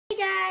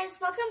Hi guys,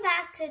 welcome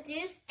back to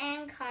Duse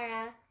and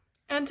Kara.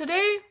 And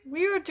today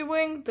we are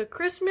doing the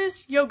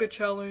Christmas Yoga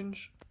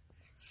Challenge.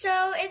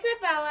 So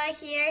Isabella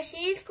here,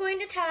 she's going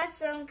to tell us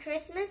some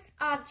Christmas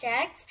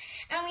objects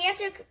and we have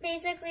to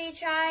basically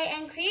try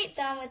and create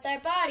them with our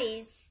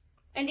bodies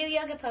and do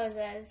yoga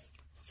poses.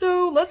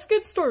 So let's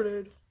get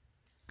started.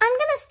 I'm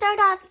gonna start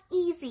off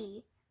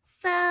easy.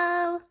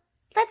 So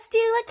let's do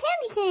a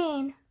candy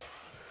cane.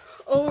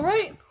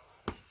 Alright,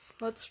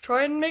 let's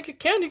try and make a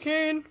candy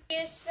cane.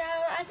 So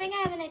I think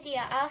I have an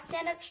idea. I'll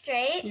stand up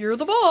straight. You're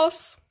the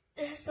boss.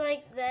 Just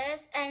like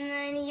this, and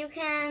then you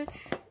can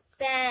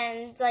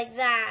bend like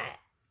that.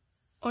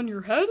 On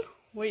your head?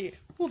 Wait,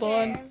 hold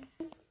on.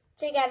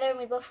 Together and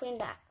we both lean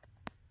back.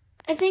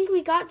 I think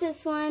we got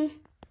this one.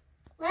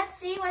 Let's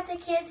see what the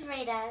kids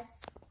rate us.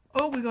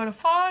 Oh, we got a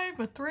 5,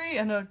 a 3,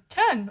 and a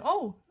 10.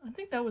 Oh, I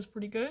think that was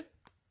pretty good.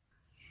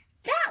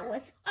 That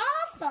was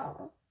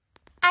awful.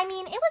 I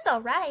mean, it was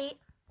alright.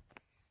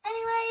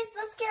 Anyways,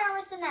 let's get on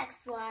with the next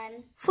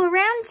one. For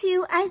round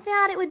 2, I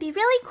thought it would be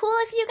really cool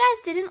if you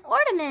guys did an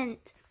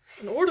ornament.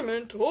 An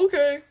ornament?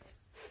 Okay.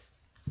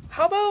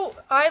 How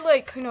about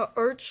I kind of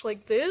arch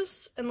like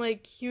this, and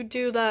you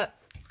do that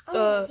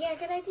yeah,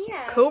 good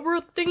idea.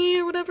 cobra thingy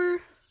or whatever?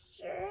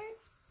 Sure.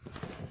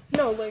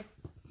 No,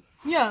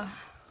 yeah.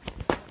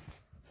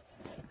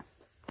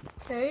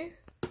 Okay.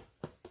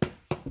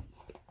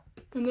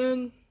 And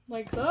then,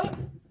 like that.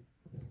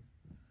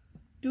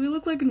 Do we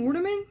look like an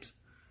ornament?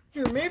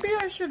 Here, maybe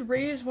I should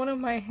raise one of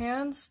my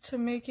hands to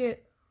make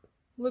it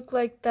look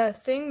like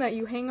that thing that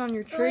you hang on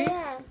your tree. Oh,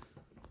 yeah.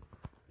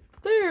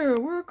 There,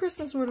 we're a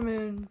Christmas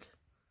ornament.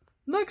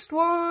 Next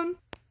one.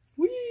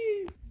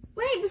 Whee!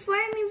 Wait, before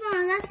I move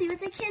on, let's see what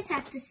the kids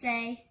have to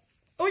say.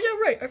 Oh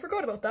yeah, right, I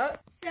forgot about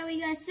that. So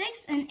we got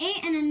 6, an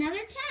 8, and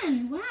another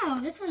 10. Wow,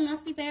 this one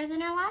must be better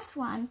than our last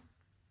one.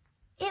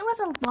 It was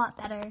a lot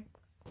better.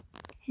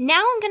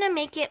 Now I'm gonna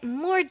make it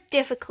more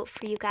difficult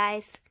for you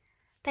guys.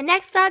 The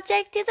next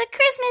object is a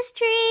Christmas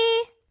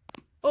tree.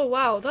 Oh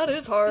wow, that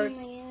is hard. Oh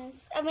my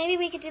goodness. Maybe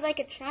we could do like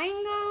a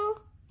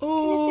triangle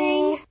Oh, kind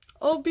of thing.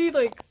 I'll be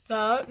like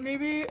that,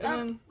 maybe, and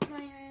then... My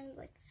arms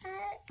like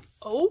that.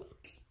 Oh?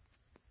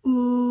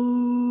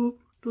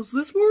 Does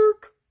this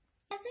work?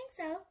 I think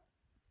so.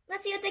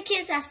 Let's see what the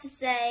kids have to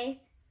say.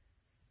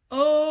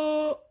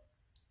 I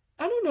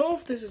don't know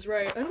if this is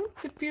right. I don't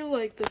feel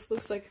like this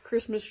looks like a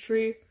Christmas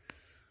tree.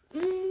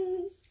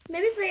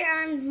 Maybe put your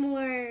arms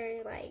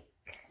more like...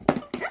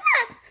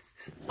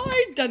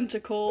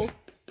 Identical.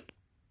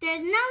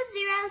 There's no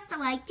zeros,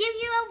 so I give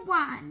you a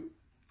 1.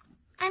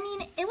 I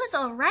mean, it was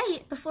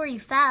alright before you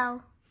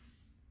fell.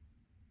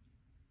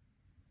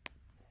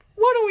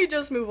 Why don't we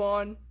just move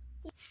on?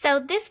 So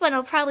this one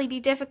will probably be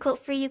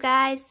difficult for you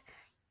guys.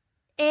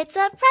 It's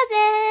a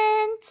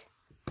present.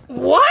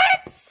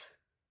 What?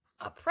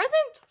 A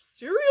present?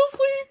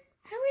 Seriously?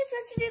 How are we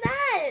supposed to do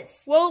that?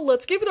 Well,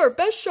 let's give it our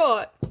best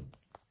shot.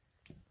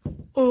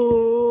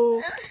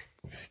 Oh.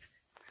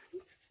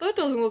 That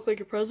doesn't look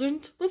like a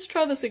present. Let's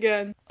try this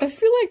again. I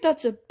feel like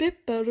that's a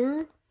bit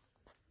better.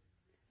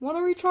 Want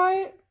to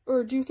retry it?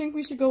 Or do you think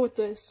we should go with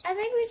this? I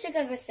think we should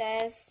go with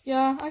this.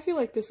 Yeah, I feel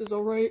like this is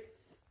alright.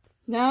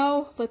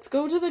 Now, let's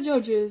go to the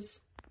judges.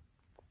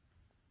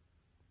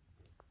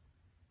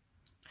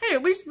 Hey,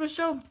 at least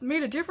Michelle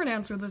made a different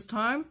answer this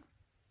time.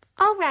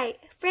 Alright,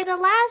 for the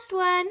last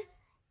one,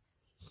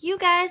 you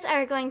guys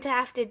are going to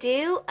have to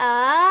do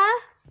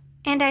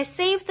and I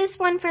saved this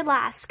one for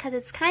last because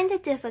it's kind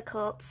of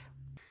difficult.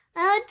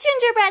 A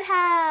gingerbread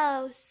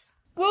house.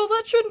 Well,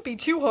 that shouldn't be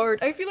too hard.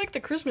 I feel like the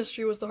Christmas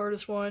tree was the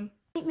hardest one.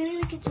 Maybe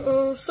we could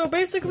just... So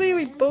basically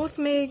we both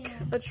make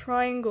a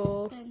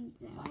triangle.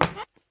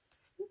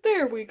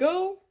 There we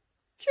go.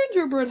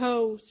 Gingerbread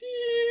house.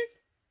 Yee.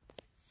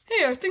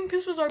 Hey, I think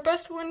this was our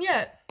best one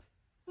yet.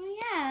 Oh,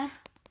 yeah.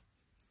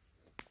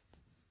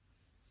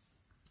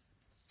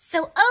 So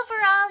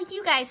overall,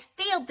 you guys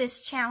failed this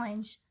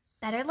challenge.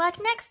 Better luck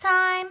next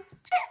time.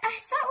 I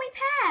thought we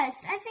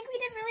passed. I think we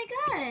did really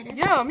good.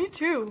 Yeah, me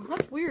too.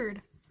 That's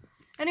weird.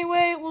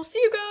 Anyway, we'll see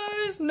you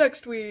guys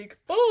next week.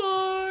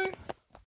 Bye!